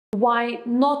Why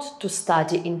not to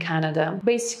study in Canada?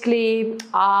 Basically,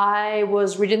 I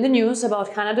was reading the news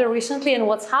about Canada recently and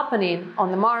what's happening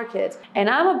on the market. And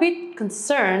I'm a bit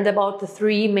concerned about the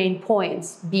three main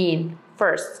points being,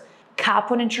 first,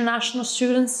 cap on international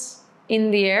students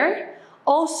in the air,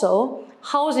 also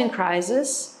housing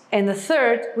crisis, and the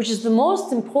third, which is the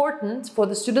most important for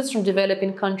the students from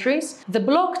developing countries, the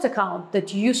blocked account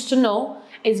that you used to know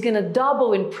is going to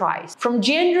double in price. From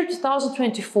January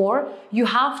 2024, you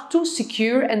have to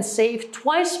secure and save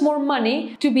twice more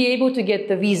money to be able to get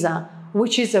the visa,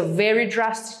 which is a very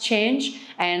drastic change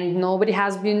and nobody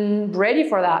has been ready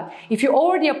for that. If you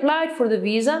already applied for the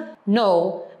visa,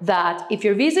 know that if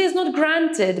your visa is not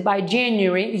granted by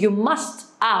January, you must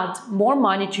add more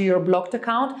money to your blocked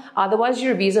account, otherwise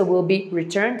your visa will be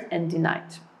returned and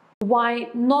denied. Why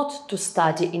not to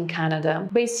study in Canada?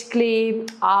 Basically,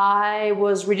 I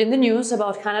was reading the news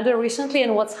about Canada recently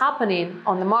and what's happening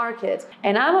on the market.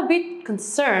 And I'm a bit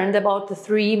concerned about the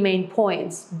three main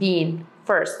points being,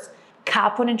 first,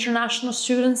 cap on international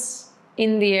students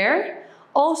in the air,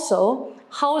 also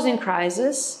housing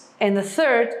crisis, and the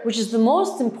third, which is the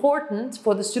most important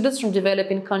for the students from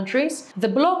developing countries, the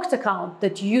blocked account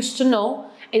that you used to know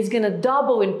is going to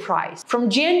double in price. From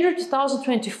January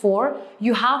 2024,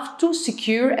 you have to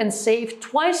secure and save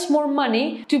twice more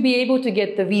money to be able to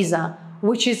get the visa,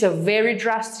 which is a very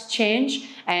drastic change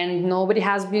and nobody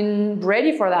has been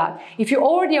ready for that. If you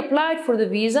already applied for the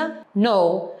visa,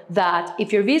 know that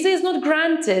if your visa is not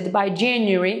granted by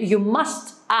January, you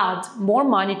must add more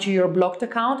money to your blocked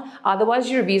account,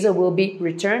 otherwise your visa will be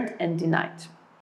returned and denied.